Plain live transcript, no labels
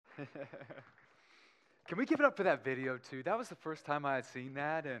Can we give it up for that video, too? That was the first time I had seen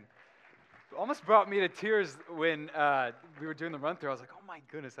that, and it almost brought me to tears when we were doing the run-through. I was like, oh, my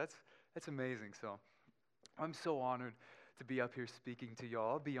goodness, that's amazing. So I'm so honored to be up here speaking to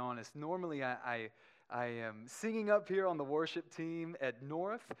y'all. I'll be honest. Normally, I am singing up here on the worship team at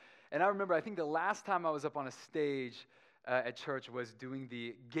North, and I remember, I think the last time I was up on a stage at church was doing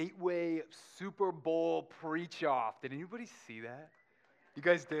the Gateway Super Bowl preach-off. Did anybody see that? You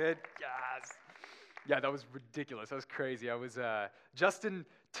guys did? Yes. Yeah, that was ridiculous. That was crazy. I was Justin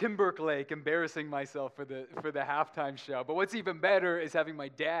Timberlake embarrassing myself for the halftime show. But what's even better is having my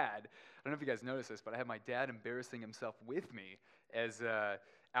dad. I don't know if you guys noticed this, but I had my dad embarrassing himself with me as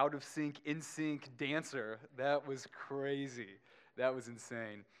out of sync, in sync dancer. That was crazy. That was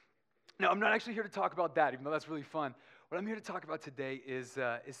insane. Now, I'm not actually here to talk about that, even though that's really fun. What I'm here to talk about today is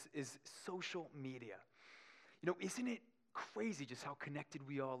social media. You know, isn't it crazy just how connected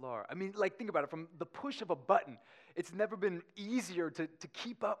we all are? I mean, like, think about it. From the push of a button, it's never been easier to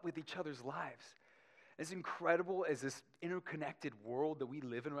keep up with each other's lives. As incredible as this interconnected world that we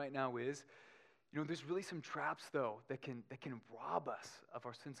live in right now is, you know, there's really some traps, though, that can rob us of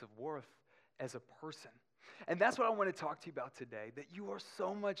our sense of worth as a person. And that's what I want to talk to you about today, that you are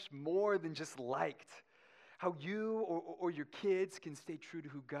so much more than just liked. How you or your kids can stay true to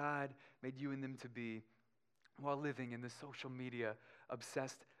who God made you and them to be while living in the social media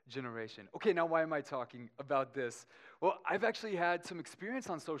obsessed generation. Okay, now why am I talking about this? Well, I've actually had some experience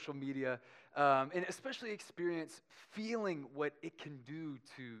on social media, and especially experience feeling what it can do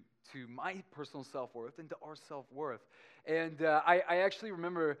to my personal self-worth and to our self-worth. And I actually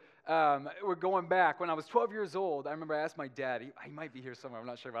remember, we're going back, when I was 12 years old, I remember I asked my dad, he might be here somewhere, I'm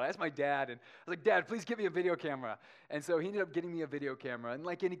not sure, but I asked my dad, and I was like, Dad, please give me a video camera. And so he ended up getting me a video camera, and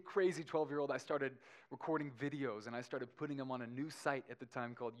like any crazy 12-year-old, I started recording videos, and I started putting them on a new site at the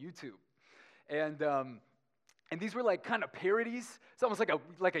time called YouTube. And these were like kind of parodies. It's almost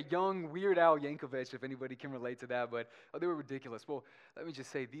like a young Weird Al Yankovic, if anybody can relate to that, but they were ridiculous. Well, let me just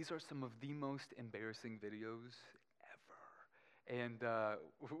say, these are some of the most embarrassing videos ever. And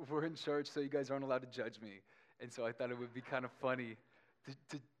we're in church, so you guys aren't allowed to judge me. And so I thought it would be kind of funny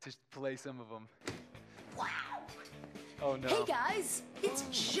to play some of them. Wow. Oh, no. Hey, guys. It's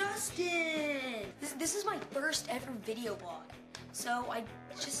Justin. This is my first ever video blog. So I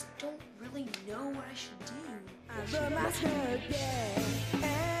just don't really know what I should do. But my skirt, yeah.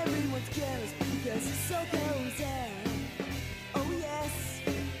 Everyone's jealous because it's so cozy. Oh yes,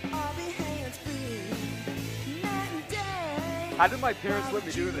 I'll be hands-free night and day. How did my parents let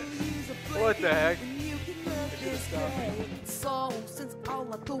me do this? What the heck? So since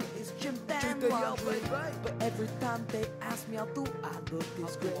all I do is gym and laundry, but every time they ask me, I look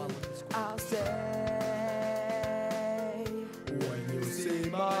this great. I'll say, when you see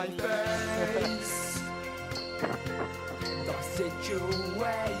my face, the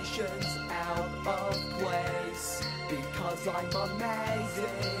situation's out of place, because I'm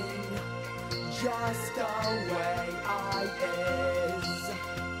amazing, just the way I is.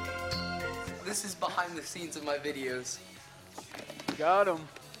 This is behind the scenes of my videos. Got him.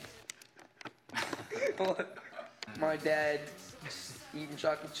 My dad just eating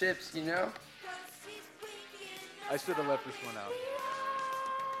chocolate chips, you know? I should have left this one out.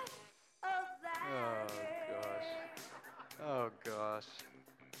 Oh, gosh. Oh, gosh.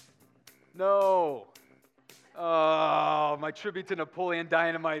 No. Oh, my tribute to Napoleon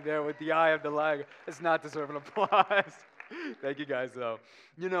Dynamite there with the eye of the liger. It's not deserving applause. Thank you guys, though.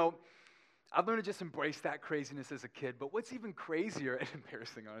 You know, I've learned to just embrace that craziness as a kid, but what's even crazier and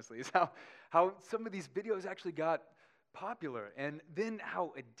embarrassing, honestly, is how some of these videos actually got popular, and then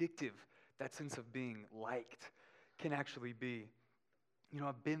how addictive that sense of being liked can actually be. You know,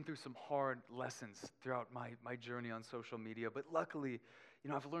 I've been through some hard lessons throughout my journey on social media, but luckily, you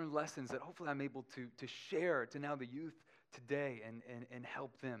know, I've learned lessons that hopefully I'm able to share to now the youth today and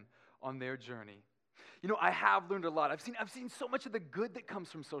help them on their journey. You know, I have learned a lot. I've seen so much of the good that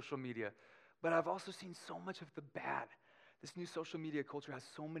comes from social media, but I've also seen so much of the bad. This new social media culture has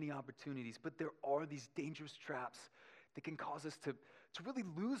so many opportunities, but there are these dangerous traps that can cause us to really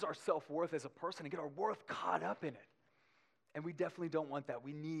lose our self-worth as a person and get our worth caught up in it. And we definitely don't want that.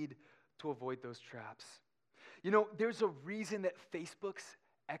 We need to avoid those traps. You know, there's a reason that Facebook's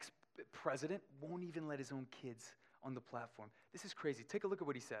ex-president won't even let his own kids on the platform. This is crazy. Take a look at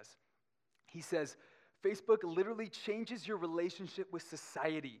what he says. He says, Facebook literally changes your relationship with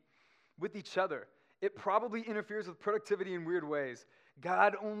society, with each other. It probably interferes with productivity in weird ways.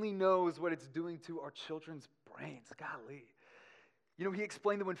 God only knows what it's doing to our children's brains. Golly. You know, he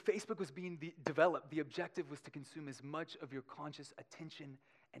explained that when Facebook was being developed, the objective was to consume as much of your conscious attention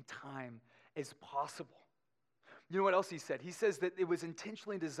and time as possible. You know what else he said? He says that it was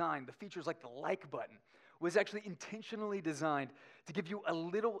intentionally designed, the features like the like button, was actually intentionally designed to give you a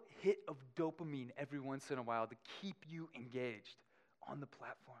little hit of dopamine every once in a while to keep you engaged on the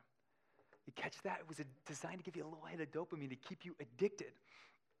platform. You catch that? It was designed to give you a little hit of dopamine to keep you addicted.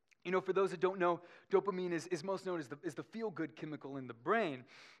 You know, for those that don't know, dopamine is most known as the feel-good chemical in the brain.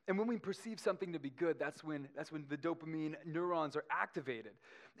 And when we perceive something to be good, that's when the dopamine neurons are activated.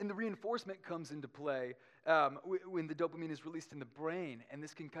 And the reinforcement comes into play when the dopamine is released in the brain. And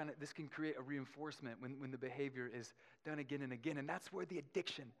this can create a reinforcement when the behavior is done again and again. And that's where the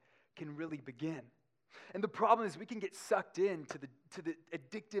addiction can really begin. And the problem is we can get sucked into the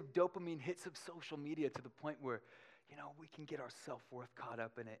addictive dopamine hits of social media to the point where, you know, we can get our self-worth caught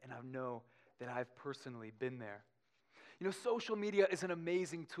up in it, and I know that I've personally been there. You know, social media is an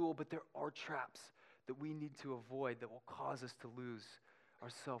amazing tool, but there are traps that we need to avoid that will cause us to lose our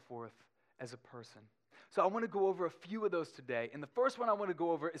self-worth as a person. So I want to go over a few of those today, and the first one I want to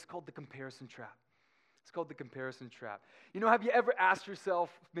go over is called the comparison trap. It's called the comparison trap. You know, have you ever asked yourself,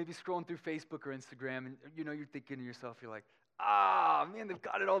 maybe scrolling through Facebook or Instagram, and you know, you're thinking to yourself, you're like, man, they've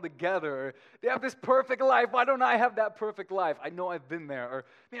got it all together. Or, they have this perfect life. Why don't I have that perfect life? I know I've been there. Or,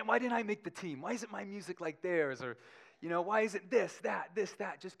 man, why didn't I make the team? Why isn't my music like theirs? Or, you know, why isn't this, that,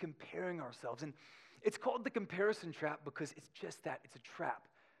 just comparing ourselves. And it's called the comparison trap because it's just that. It's a trap.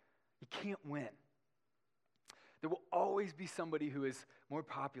 You can't win. There will always be somebody who is more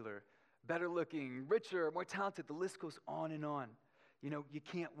popular, better looking, richer, more talented. The list goes on and on. You know, you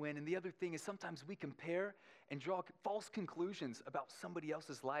can't win. And the other thing is sometimes we compare and draw false conclusions about somebody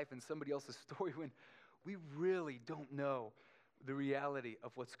else's life and somebody else's story when we really don't know the reality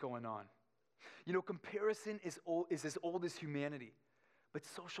of what's going on. You know, comparison is as old as humanity, but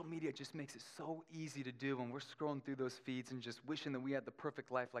social media just makes it so easy to do when we're scrolling through those feeds and just wishing that we had the perfect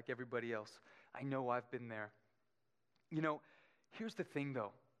life like everybody else. I know I've been there. You know, here's the thing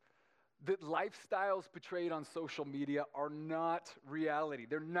though. The lifestyles portrayed on social media are not reality.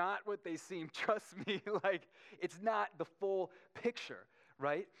 They're not what they seem. Trust me, like, it's not the full picture,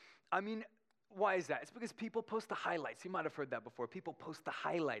 right? I mean, why is that? It's because people post the highlights. You might have heard that before. People post the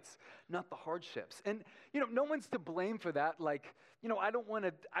highlights, not the hardships. And, you know, no one's to blame for that. Like, you know, I don't want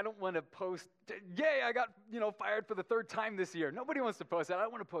to post, yay, I got, you know, fired for the 3rd time this year. Nobody wants to post that. I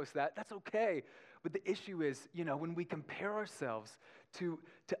don't want to post that. That's okay. But the issue is, you know, when we compare ourselves to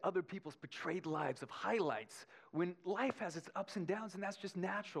other people's portrayed lives of highlights, when life has its ups and downs, and that's just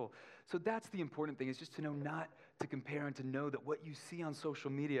natural. So that's the important thing, is just to know not to compare and to know that what you see on social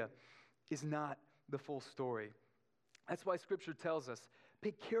media is not the full story. That's why Scripture tells us,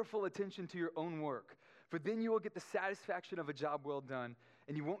 pay careful attention to your own work, for then you will get the satisfaction of a job well done,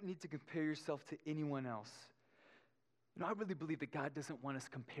 and you won't need to compare yourself to anyone else. You know, I really believe that God doesn't want us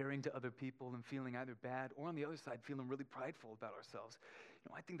comparing to other people and feeling either bad or on the other side feeling really prideful about ourselves. You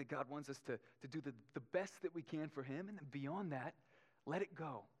know, I think that God wants us to do the best that we can for Him, and then beyond that, let it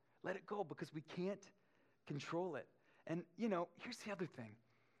go. Let it go because we can't control it. And, you know, here's the other thing.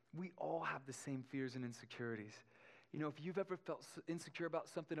 We all have the same fears and insecurities. You know, if you've ever felt insecure about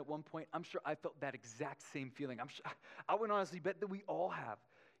something at one point, I'm sure I felt that exact same feeling. I would honestly bet that we all have.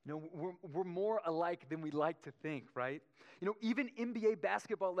 You know, we're more alike than we like to think, right? You know, even NBA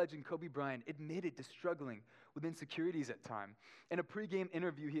basketball legend Kobe Bryant admitted to struggling with insecurities at times. In a pregame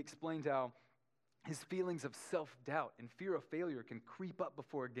interview, he explained how his feelings of self-doubt and fear of failure can creep up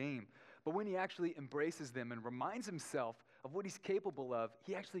before a game. But when he actually embraces them and reminds himself of what he's capable of,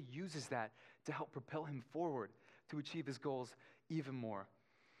 he actually uses that to help propel him forward to achieve his goals even more.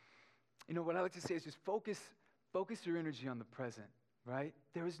 You know, what I like to say is just focus your energy on the present. Right?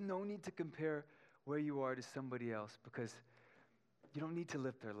 There is no need to compare where you are to somebody else because you don't need to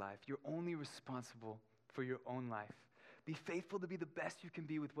live their life. You're only responsible for your own life. Be faithful to be the best you can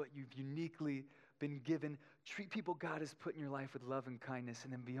be with what you've uniquely been given. Treat people God has put in your life with love and kindness,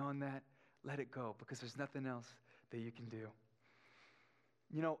 and then beyond that, let it go because there's nothing else that you can do.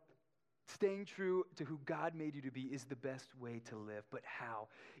 You know, staying true to who God made you to be is the best way to live, but how?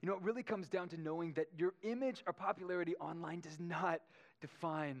 You know, it really comes down to knowing that your image or popularity online does not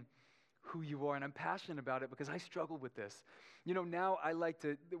define who you are, and I'm passionate about it because I struggle with this. You know, now I like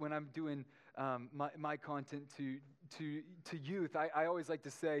to, when I'm doing my content to youth, I always like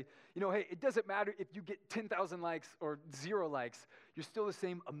to say, you know, hey, it doesn't matter if you get 10,000 likes or 0 likes, you're still the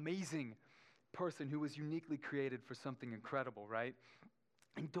same amazing person who was uniquely created for something incredible, right?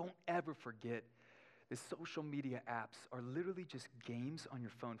 And don't ever forget that social media apps are literally just games on your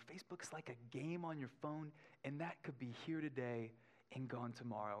phone. Facebook's like a game on your phone, and that could be here today and gone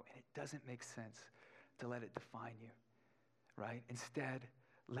tomorrow. And it doesn't make sense to let it define you, right? Instead,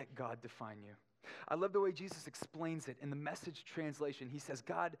 let God define you. I love the way Jesus explains it in the Message translation. He says,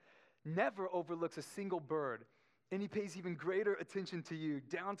 God never overlooks a single bird, and he pays even greater attention to you,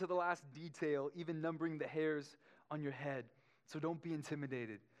 down to the last detail, even numbering the hairs on your head. So don't be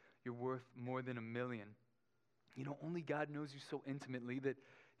intimidated. You're worth more than 1,000,000. You know, only God knows you so intimately that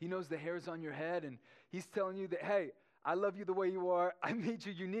he knows the hairs on your head, and he's telling you that, hey, I love you the way you are. I made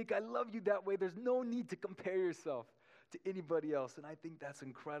you unique. I love you that way. There's no need to compare yourself to anybody else, and I think that's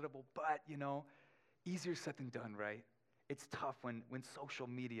incredible. But, you know, easier said than done, right? It's tough when social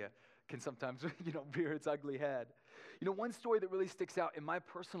media can sometimes, rear its ugly head. You know, one story that really sticks out in my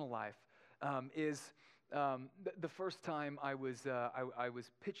personal life is the first time I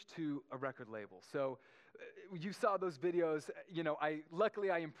was pitched to a record label. So you saw those videos.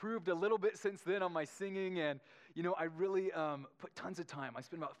 Luckily I improved a little bit since then on my singing, and I really put tons of time. I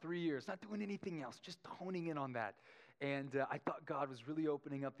spent about 3 years not doing anything else, just honing in on that. And I thought God was really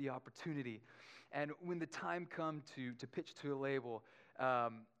opening up the opportunity. And when the time come to pitch to a label,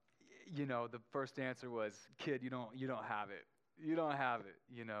 the first answer was, kid, you don't have it. You don't have it,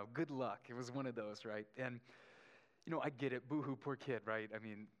 good luck. It was one of those, right? And, I get it, boo-hoo, poor kid, right? I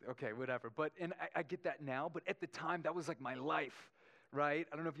mean, okay, whatever. And I get that now, but at the time, that was like my life, right?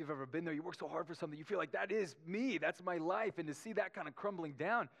 I don't know if you've ever been there. You work so hard for something, you feel like that is me, that's my life. And to see that kind of crumbling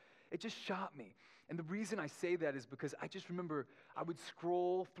down, it just shot me. And the reason I say that is because I just remember I would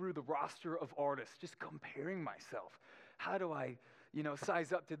scroll through the roster of artists, just comparing myself. How do I,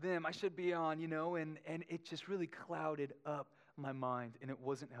 size up to them? I should be on, and it just really clouded up my mind, and it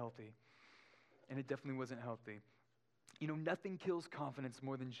wasn't healthy. And it definitely wasn't healthy. Nothing kills confidence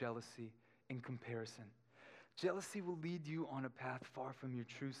more than jealousy and comparison. Jealousy will lead you on a path far from your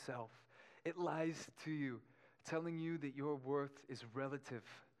true self. It lies to you, telling you that your worth is relative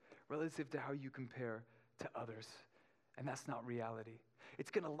to how you compare to others. And that's not reality. It's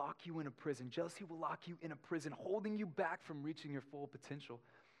going to lock you in a prison. Jealousy will lock you in a prison, holding you back from reaching your full potential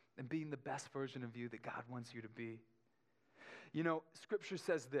and being the best version of you that God wants you to be. Scripture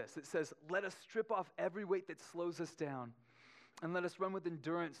says this. It says, let us strip off every weight that slows us down, and let us run with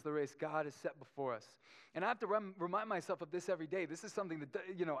endurance the race God has set before us. And I have to remind myself of this every day. This is something that,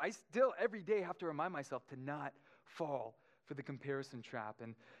 I still every day have to remind myself to not fall for the comparison trap.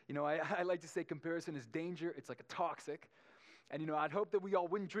 And, I like to say comparison is danger. It's like a toxic. And, I'd hope that we all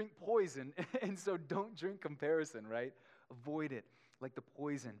wouldn't drink poison. And so don't drink comparison, right? Avoid it like the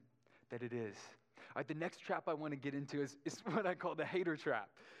poison that it is. All right, the next trap I want to get into is what I call the hater trap.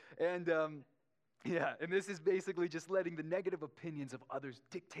 And and this is basically just letting the negative opinions of others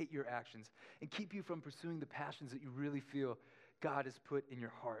dictate your actions and keep you from pursuing the passions that you really feel God has put in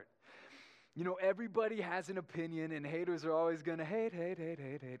your heart. Everybody has an opinion, and haters are always going to hate,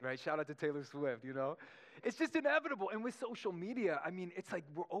 right? Shout out to Taylor Swift, It's just inevitable. And with social media, it's like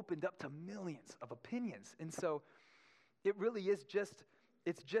we're opened up to millions of opinions. And so it really is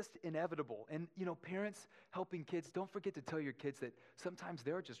it's just inevitable. And, parents helping kids, don't forget to tell your kids that sometimes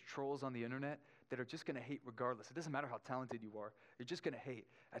there are just trolls on the internet that are just going to hate regardless. It doesn't matter how talented you are. You're just going to hate.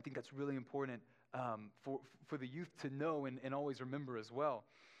 I think that's really important for the youth to know and always remember as well.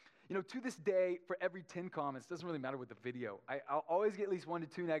 To this day, for every 10 comments, doesn't really matter with the video, I'll always get at least 1 to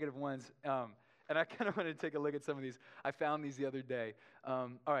 2 negative ones. And I kind of want to take a look at some of these. I found these the other day. All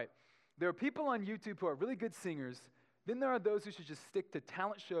right. There are people on YouTube who are really good singers. Then there are those who should just stick to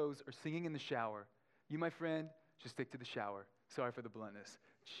talent shows or singing in the shower. You, my friend, should stick to the shower. Sorry for the bluntness.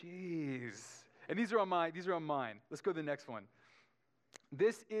 Jeez. And these are on mine. Let's go to the next one.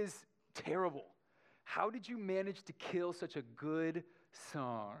 This is terrible. How did you manage to kill such a good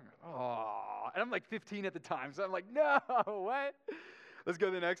song? Oh, and I'm like 15 at the time, so I'm like, no, what? Let's go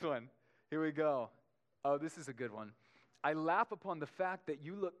to the next one. Here we go. Oh, this is a good one. I laugh upon the fact that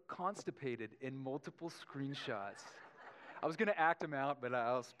you look constipated in multiple screenshots. I was going to act them out, but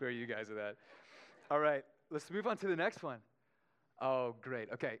I'll spare you guys of that. All right, let's move on to the next one. Oh, great.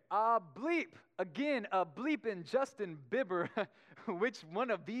 Okay. Bleep. Again, bleepin' Justin Bieber. Which one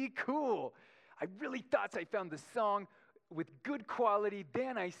of thee cool? I really thought I found the song with good quality,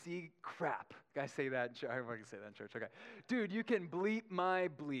 then I see crap. Can I say that in church? I can say that in church. Okay. Dude, you can bleep my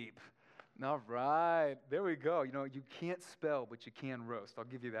bleep. All right. There we go. You can't spell, but you can roast. I'll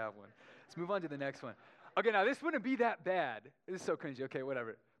give you that one. Let's move on to the next one. Okay, now this wouldn't be that bad. This is so cringy. Okay,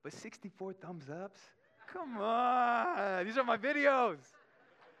 whatever. But 64 thumbs ups? Come on. These are my videos.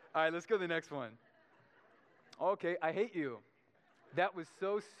 All right, let's go to the next one. Okay, I hate you. That was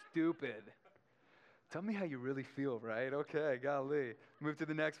so stupid. Tell me how you really feel, right? Okay, golly. Move to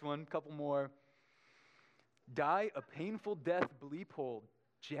the next one. Couple more. Die a painful death bleep hole.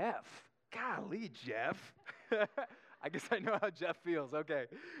 Jeff. Golly, Jeff. I guess I know how Jeff feels. Okay,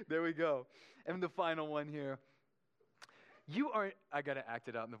 there we go. And the final one here. I got to act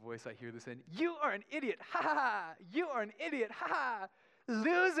it out in the voice I hear this in. You are an idiot. Ha ha ha. You are an idiot. Ha ha.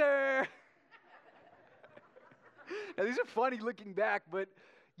 Loser. Now, these are funny looking back, but,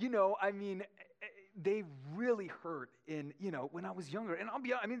 they really hurt when I was younger. And I'll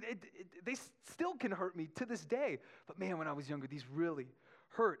be honest, they still can hurt me to this day. But man, when I was younger, these really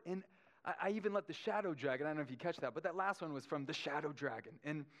hurt. And I even let the shadow dragon, I don't know if you catch that, but that last one was from the shadow dragon.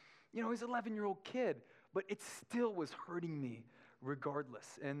 And, he's an 11-year-old kid, but it still was hurting me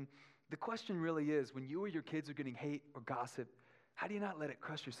regardless. And the question really is, when you or your kids are getting hate or gossip, how do you not let it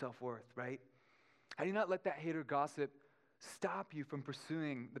crush your self-worth, right? How do you not let that hate or gossip stop you from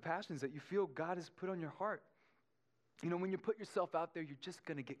pursuing the passions that you feel God has put on your heart? When you put yourself out there, you're just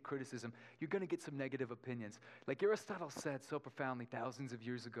going to get criticism. You're going to get some negative opinions. Like Aristotle said so profoundly thousands of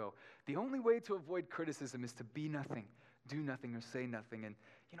years ago, the only way to avoid criticism is to be nothing, do nothing, or say nothing. And,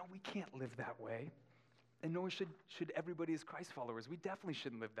 we can't live that way. And nor should everybody as Christ followers. We definitely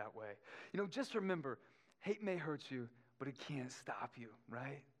shouldn't live that way. Just remember, hate may hurt you, but it can't stop you,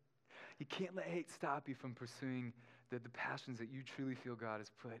 right? You can't let hate stop you from pursuing the passions that you truly feel God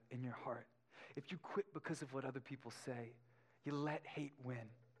has put in your heart. If you quit because of what other people say, you let hate win.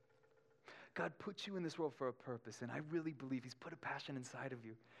 God put you in this world for a purpose, and I really believe He's put a passion inside of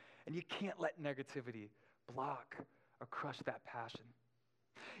you. And you can't let negativity block or crush that passion.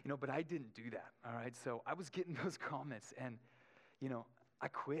 But I didn't do that, all right? So I was getting those comments, and, I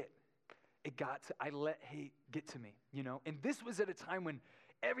quit. I let hate get to me, And this was at a time when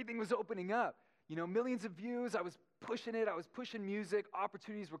everything was opening up. Millions of views. I was pushing it. I was pushing music.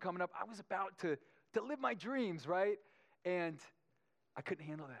 Opportunities were coming up. I was about to live my dreams, right? And I couldn't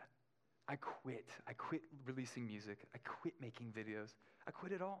handle that. I quit. I quit releasing music. I quit making videos. I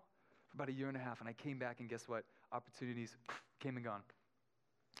quit it all for about a year and a half. And I came back, and guess what? Opportunities came and gone.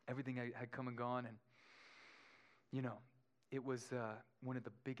 Everything had come and gone. And, it was one of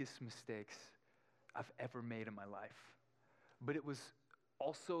the biggest mistakes I've ever made in my life. But it was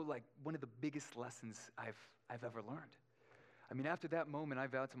also like one of the biggest lessons I've ever learned. After that moment, I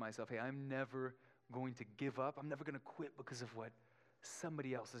vowed to myself, hey, I'm never going to give up. I'm never going to quit because of what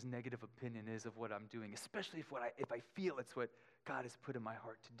somebody else's negative opinion is of what I'm doing, especially if I feel it's what God has put in my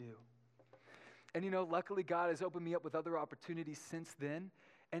heart to do. And luckily God has opened me up with other opportunities since then.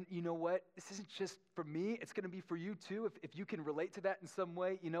 And you know what? This isn't just for me. It's going to be for you too. If you can relate to that in some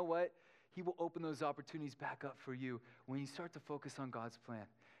way, you know what? He will open those opportunities back up for you when you start to focus on God's plan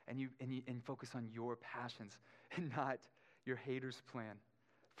and focus on your passions and not your haters' plan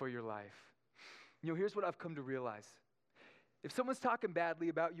for your life. Here's what I've come to realize. If someone's talking badly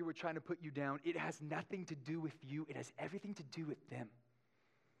about you or trying to put you down, it has nothing to do with you. It has everything to do with them,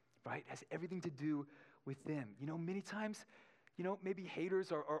 right? It has everything to do with them. Many times, maybe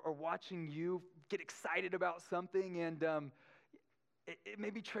haters are watching you get excited about something, and it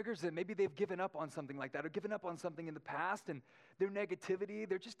maybe triggers them. Maybe they've given up on something like that or given up on something in the past, and their negativity,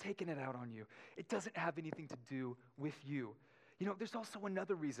 they're just taking it out on you. It doesn't have anything to do with you. There's also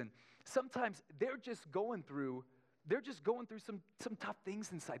another reason. Sometimes they're just going through some tough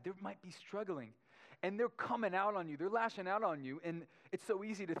things inside. They might be struggling, and they're coming out on you. They're lashing out on you, and it's so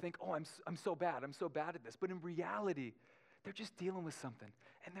easy to think, oh, I'm so bad. I'm so bad at this. But in reality, they're just dealing with something,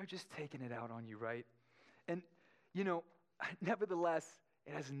 and they're just taking it out on you, right? And, nevertheless,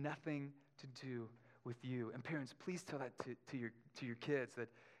 it has nothing to do with you. And parents, please tell that to your kids, that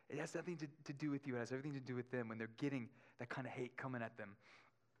it has nothing to do with you. It has everything to do with them when they're getting that kind of hate coming at them.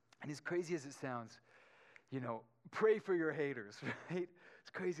 And as crazy as it sounds, pray for your haters, right? As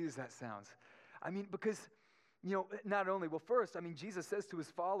crazy as that sounds. Because, not only, first, Jesus says to his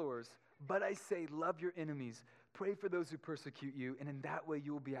followers, but I say, love your enemies, pray for those who persecute you, and in that way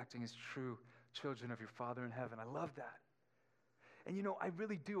you will be acting as true children of your Father in heaven. I love that. And I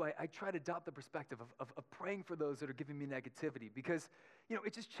really do. I try to adopt the perspective of praying for those that are giving me negativity, because,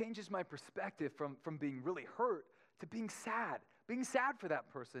 it just changes my perspective from being really hurt to being sad for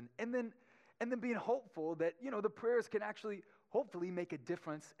that person, and then being hopeful that, the prayers can actually hopefully make a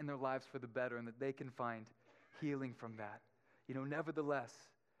difference in their lives for the better, and that they can find healing from that. Nevertheless,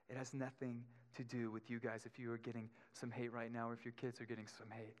 it has nothing to do with you guys if you are getting some hate right now, or if your kids are getting some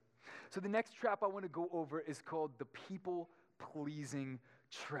hate. So the next trap I want to go over is called the people-pleasing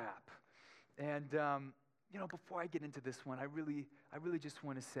trap. And, before I get into this one, I really just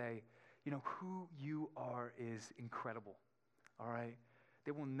want to say, who you are is incredible, all right?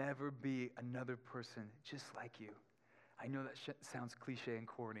 There will never be another person just like you. I know that sounds cliche and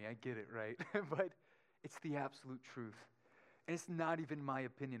corny. I get it, right? But it's the absolute truth. And it's not even my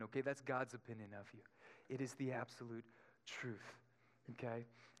opinion, okay? That's God's opinion of you. It is the absolute truth, okay?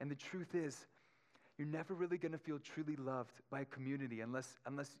 And the truth is, you're never really going to feel truly loved by a community unless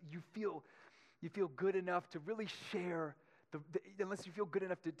you feel good enough to really share, unless you feel good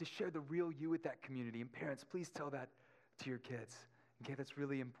enough to share the real you with that community. And parents, please tell that to your kids, okay? That's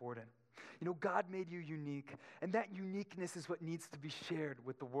really important. You know, God made you unique, and that uniqueness is what needs to be shared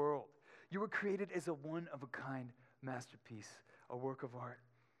with the world. You were created as a one-of-a-kind masterpiece, a work of art.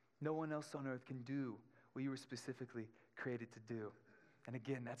 No one else on earth can do what you were specifically created to do. And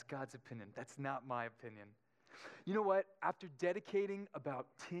again, that's God's opinion. That's not my opinion. You know what? After dedicating about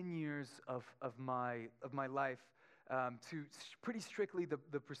 10 years of my life to pretty strictly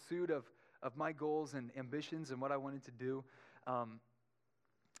the pursuit of my goals and ambitions and what I wanted to do,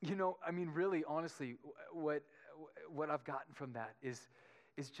 you know, I mean, really, honestly, what I've gotten from that is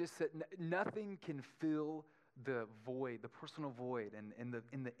just that nothing can fill the void, the personal void, and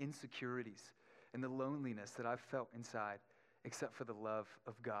the insecurities and the loneliness that I've felt inside, except for the love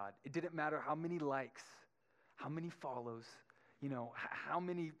of God. It didn't matter how many likes, how many follows, you know, how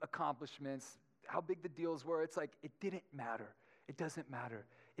many accomplishments, how big the deals were. It's like, it didn't matter. It doesn't matter.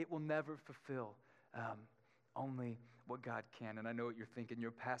 It will never fulfill only what God can. And I know what you're thinking. You're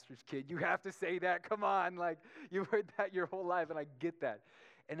a pastor's kid. You have to say that. Come on. Like, you've heard that your whole life, and I get that.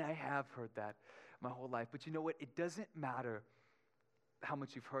 And I have heard that my whole life. But you know what? It doesn't matter how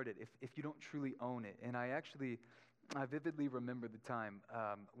much you've heard it if you don't truly own it. And I vividly remember the time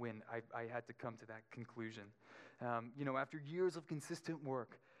when I had to come to that conclusion. You know, after years of consistent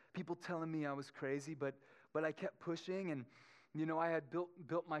work, people telling me I was crazy, but I kept pushing. And, you know, I had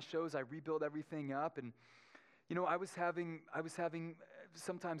built my shows. I rebuilt everything up. And, you know, I was having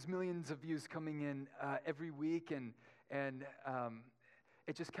sometimes millions of views coming in every week. And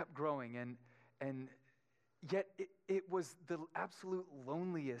it just kept growing. And yet it was the absolute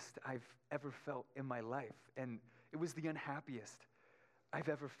loneliest I've ever felt in my life. And it was the unhappiest I've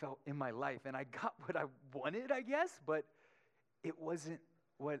ever felt in my life. And I got what I wanted, I guess, but it wasn't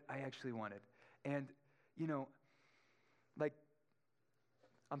what I actually wanted. And, you know, like,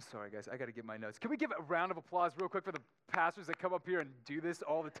 I'm sorry, guys, I got to get my notes. Can we give a round of applause real quick for the pastors that come up here and do this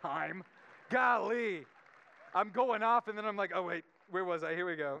all the time? Golly, I'm going off, and then I'm like, oh, wait, where was I? Here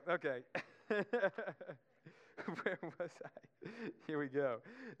we go. Okay. Where was I? Here we go.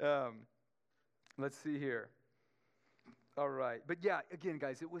 Let's see here. All right. But yeah, again,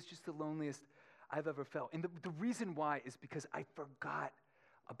 guys, it was just the loneliest I've ever felt. And the reason why is because I forgot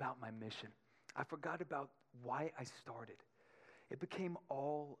about my mission. I forgot about why I started. It became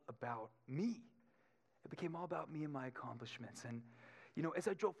all about me. It became all about me and my accomplishments. And, you know, as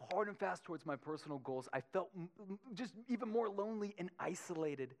I drove hard and fast towards my personal goals, I felt just even more lonely and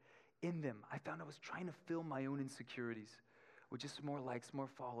isolated in them. I found I was trying to fill my own insecurities with just more likes, more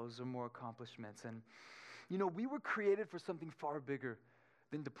follows, or more accomplishments. And, you know, we were created for something far bigger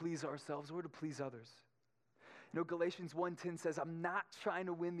than to please ourselves or to please others. You know, Galatians 1:10 says, I'm not trying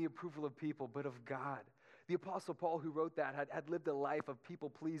to win the approval of people, but of God. The Apostle Paul, who wrote that, had lived a life of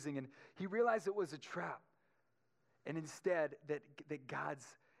people-pleasing, and he realized it was a trap. And instead, that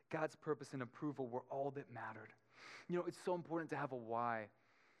God's purpose and approval were all that mattered. You know, it's so important to have a why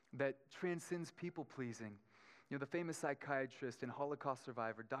that transcends people-pleasing. You know, the famous psychiatrist and Holocaust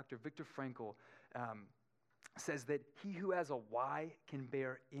survivor, Dr. Viktor Frankl, says that he who has a why can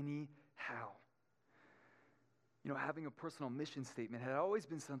bear any how. You know, having a personal mission statement had always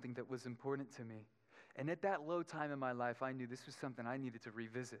been something that was important to me. And at that low time in my life, I knew this was something I needed to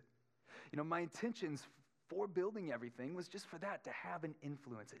revisit. You know, my intentions for building everything was just for that, to have an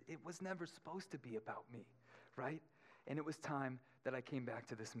influence. It was never supposed to be about me, right? And it was time that I came back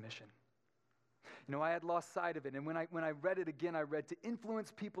to this mission. You know, I had lost sight of it, and when I read it again, I read to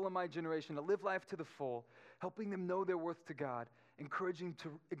influence people in my generation, to live life to the full, helping them know their worth to God, encouraging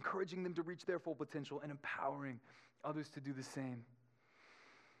them to reach their full potential, and empowering others to do the same.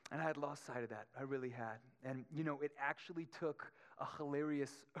 And I had lost sight of that. I really had. And, you know, it actually took a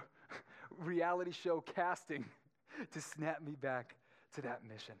hilarious reality show casting to snap me back to that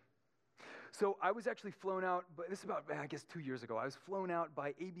mission. So I was actually flown out, but this is about, I guess, 2 years ago. I was flown out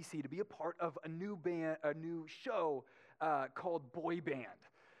by ABC to be a part of a new show called Boy Band.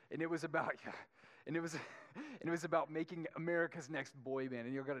 And it was about, and it was about making America's next boy band.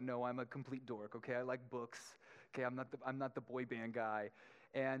 And you're gonna know I'm a complete dork, okay? I like books. Okay, I'm not the boy band guy.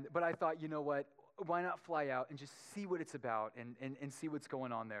 But I thought, you know what? Why not fly out and just see what it's about and see what's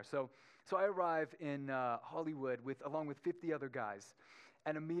going on there? So I arrive in Hollywood along with 50 other guys.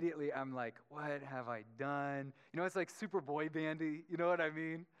 And immediately I'm like, what have I done? You know, it's like super boy bandy, you know what I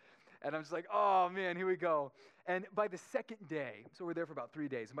mean? And I'm just like, oh man, here we go. And by the second day, so we're there for about 3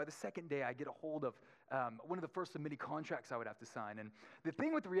 days, and by the second day I get a hold of one of the first of many contracts I would have to sign. And the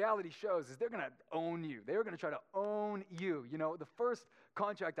thing with reality shows is they're going to own you. They're going to try to own you. You know, the first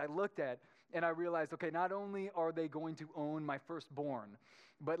contract I looked at, and I realized, okay, not only are they going to own my firstborn,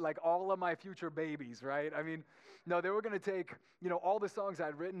 but like all of my future babies, right? I mean, no, they were going to take, you know, all the songs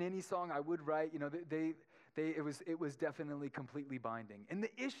I'd written, any song I would write, you know, it was definitely completely binding. And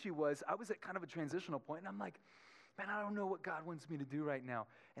the issue was I was at kind of a transitional point, and I'm like, man, I don't know what God wants me to do right now.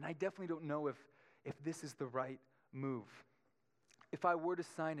 And I definitely don't know if this is the right move. If I were to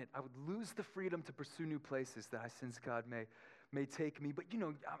sign it, I would lose the freedom to pursue new places that I sense God may take me. But, you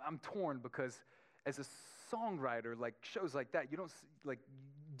know, I'm torn because as a songwriter, like shows like that, you don't like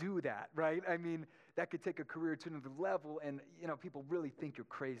do that, right? I mean, that could take a career to another level, and, you know, people really think you're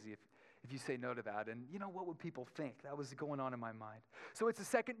crazy if you say no to that. And, you know, what would people think? That was going on in my mind. So it's the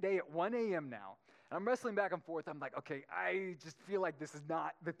second day at 1 a.m. now, and I'm wrestling back and forth. I'm like, okay, I just feel like this is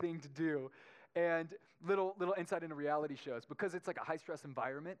not the thing to do. And little insight into reality shows, because it's like a high-stress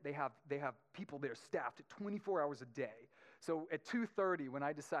environment, they have people there staffed 24 hours a day. So at 2:30, when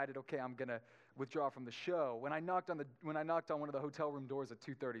I decided, okay, I'm gonna withdraw from the show, when I knocked on one of the hotel room doors at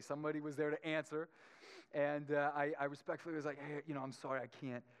 2:30, somebody was there to answer, and I respectfully was like, hey, you know, I'm sorry, I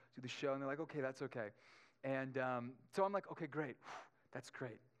can't do the show. And they're like, okay, that's okay. And so I'm like, okay, great, that's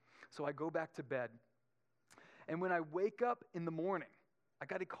great. So I go back to bed, and when I wake up in the morning, I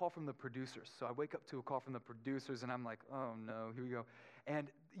got a call from the producers. So I wake up to a call from the producers, and I'm like, oh no, here we go.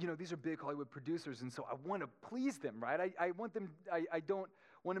 And, you know, these are big Hollywood producers, and so I want to please them, right? I want them, I don't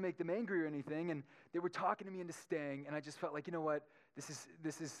want to make them angry or anything. And they were talking to me into staying, and I just felt like, you know what, this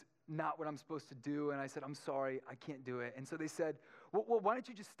is not what I'm supposed to do. And I said, I'm sorry, I can't do it. And so they said, well, why don't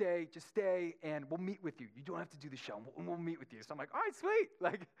you just stay, and we'll meet with you. You don't have to do the show, and we'll meet with you. So I'm like, all right, sweet.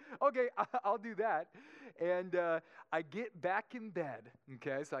 Like, okay, I'll do that. And I get back in bed,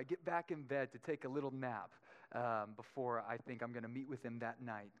 okay? So I get back in bed to take a little nap before I think I'm going to meet with him that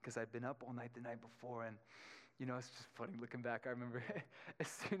night, because I'd been up all night the night before. And, you know, it's just funny looking back. I remember as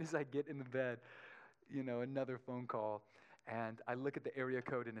soon as I get in the bed, you know, another phone call. And I look at the area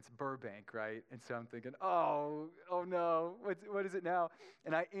code, and it's Burbank, right? And so I'm thinking, oh no, what is it now?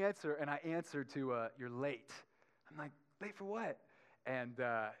 And I answer to, you're late. I'm like, late for what? And,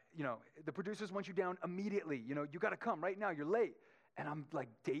 you know, the producers want you down immediately. You know, you got to come right now. You're late. And I'm like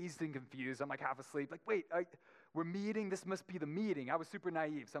dazed and confused. I'm like half asleep. Like, wait, we're meeting? This must be the meeting. I was super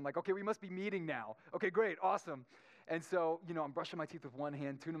naive. So I'm like, okay, we must be meeting now. Okay, great, awesome. And so, you know, I'm brushing my teeth with one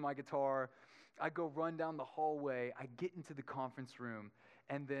hand, tuning my guitar. I go run down the hallway. I get into the conference room.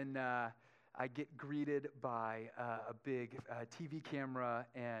 And then I get greeted by a big TV camera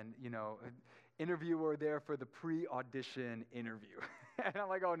and, you know, an interviewer there for the pre-audition interview. And I'm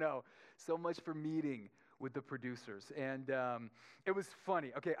like, oh no, so much for meeting with the producers. And it was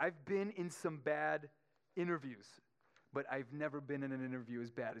funny. Okay, I've been in some bad interviews, but I've never been in an interview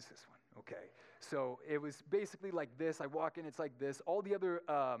as bad as this one, okay? So it was basically like this. I walk in, it's like this. All the other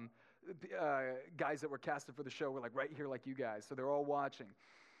guys that were casted for the show were like right here like you guys, so they're all watching.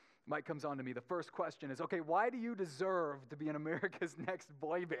 Mike comes on to me. The first question is, okay, why do you deserve to be in America's Next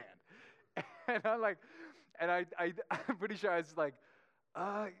Boy Band? And I'm like, and I'm pretty sure I was like,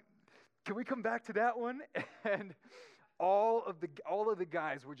 can we come back to that one? And all of the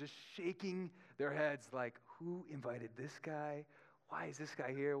guys were just shaking their heads like, who invited this guy? Why is this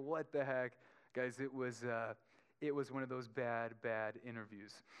guy here? What the heck? Guys, it was one of those bad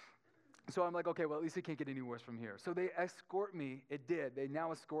interviews. So I'm like, okay, well, at least it can't get any worse from here. So they escort me. It did. They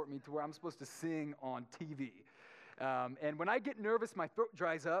now escort me to where I'm supposed to sing on TV. And when I get nervous, my throat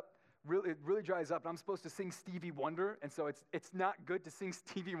dries up. It really dries up, and I'm supposed to sing Stevie Wonder, and so it's not good to sing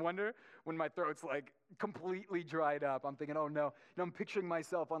Stevie Wonder when my throat's like completely dried up. I'm thinking, oh no. You know, I'm picturing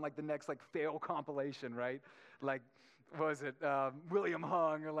myself on like the next like fail compilation, right? Like, what was it, William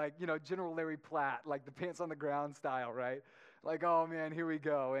Hung, or like, you know, General Larry Platt, like the pants on the ground style, right? Like, oh man, here we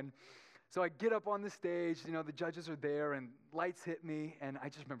go. And so I get up on the stage, you know, the judges are there, and lights hit me, and I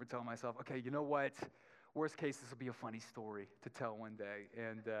just remember telling myself, okay, you know what? Worst case, this will be a funny story to tell one day.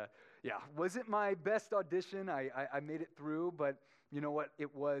 And yeah, wasn't my best audition. I made it through, but you know what?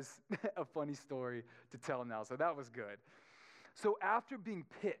 It was a funny story to tell now, so that was good. So after being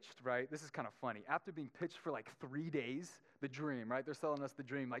pitched, right, this is kind of funny. After being pitched for like 3 days, the dream, right? They're selling us the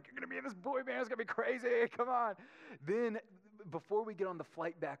dream, like, you're going to be in this boy band, it's going to be crazy, come on. Then before we get on the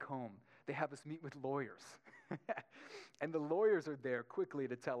flight back home, they have us meet with lawyers. And the lawyers are there quickly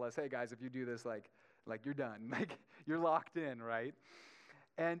to tell us, hey guys, if you do this, like you're done, like you're locked in, right?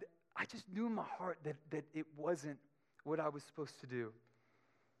 And I just knew in my heart that it wasn't what I was supposed to do.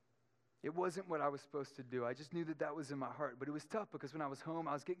 It wasn't what I was supposed to do. I just knew that was in my heart. But it was tough because when I was home,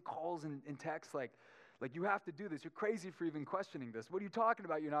 I was getting calls and texts like, Like, you have to do this. You're crazy for even questioning this. What are you talking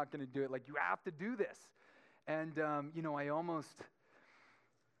about? You're not going to do it. Like, you have to do this. And, I almost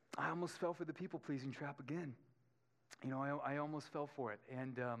fell for the people-pleasing trap again. I almost fell for it.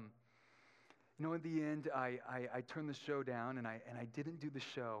 And, in the end, I turned the show down, and I didn't do the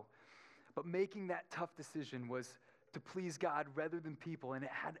show. But making that tough decision was to please God rather than people, and it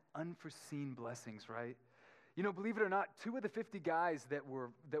had unforeseen blessings, right? Believe it or not, 2 of the 50 guys that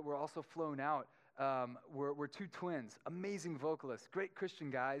were also flown out were 2 twins, amazing vocalists, great Christian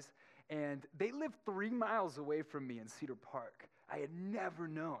guys, and they lived 3 miles away from me in Cedar Park. I had never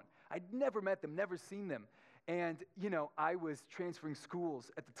known. I'd never met them, never seen them. And, I was transferring schools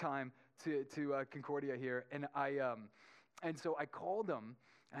at the time to Concordia here, and so I called them,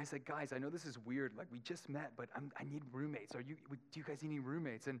 and I said, guys, I know this is weird. Like, we just met, but I need roommates. Do you guys need any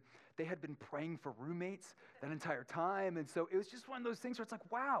roommates? And they had been praying for roommates that entire time. And so it was just one of those things where it's like,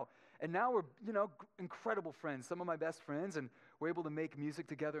 wow. And now we're, incredible friends, some of my best friends, and we're able to make music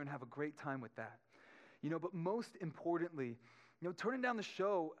together and have a great time with that. But most importantly, turning down the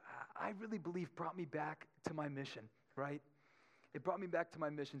show, I really believe brought me back to my mission, right? It brought me back to my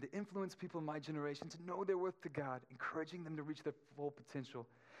mission to influence people in my generation to know their worth to God, encouraging them to reach their full potential.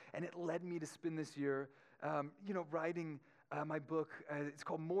 And it led me to spend this year, writing my book. It's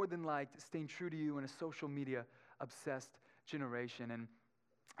called More Than Liked, Staying True to You in a Social Media Obsessed Generation. And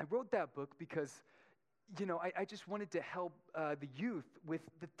I wrote that book because, I just wanted to help the youth with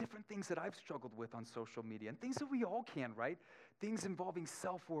the different things that I've struggled with on social media and things that we all can, right? Things involving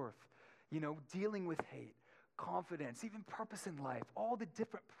self-worth, dealing with hate, confidence, even purpose in life, all the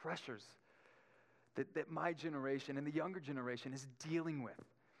different pressures that my generation and the younger generation is dealing with.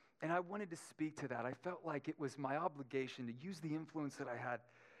 And I wanted to speak to that. I felt like it was my obligation to use the influence that I had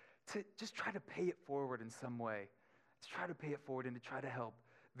to just try to pay it forward in some way. To try to pay it forward and to try to help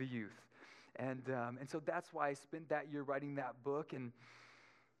the youth. And so that's why I spent that year writing that book. And,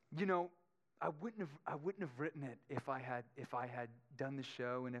 I wouldn't have written it if I had done the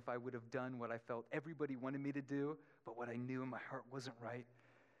show and if I would have done what I felt everybody wanted me to do, but what I knew in my heart wasn't right.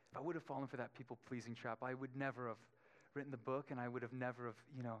 If I would have fallen for that people-pleasing trap, I would never have written the book, and I would have never have,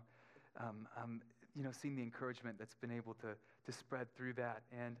 seen the encouragement that's been able to spread through that.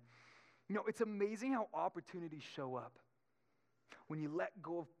 And, it's amazing how opportunities show up when you let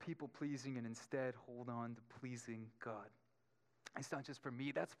go of people-pleasing and instead hold on to pleasing God. It's not just for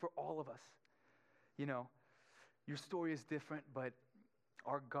me, that's for all of us. Your story is different, but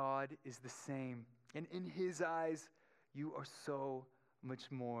our God is the same. And in his eyes, you are so much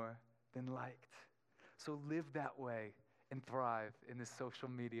more than liked. So live that way and thrive in this social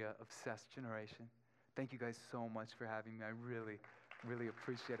media obsessed generation. Thank you guys so much for having me. I really, really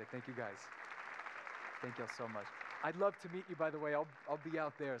appreciate it. Thank you guys. Thank y'all so much. I'd love to meet you, by the way. I'll be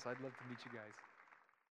out there, so I'd love to meet you guys.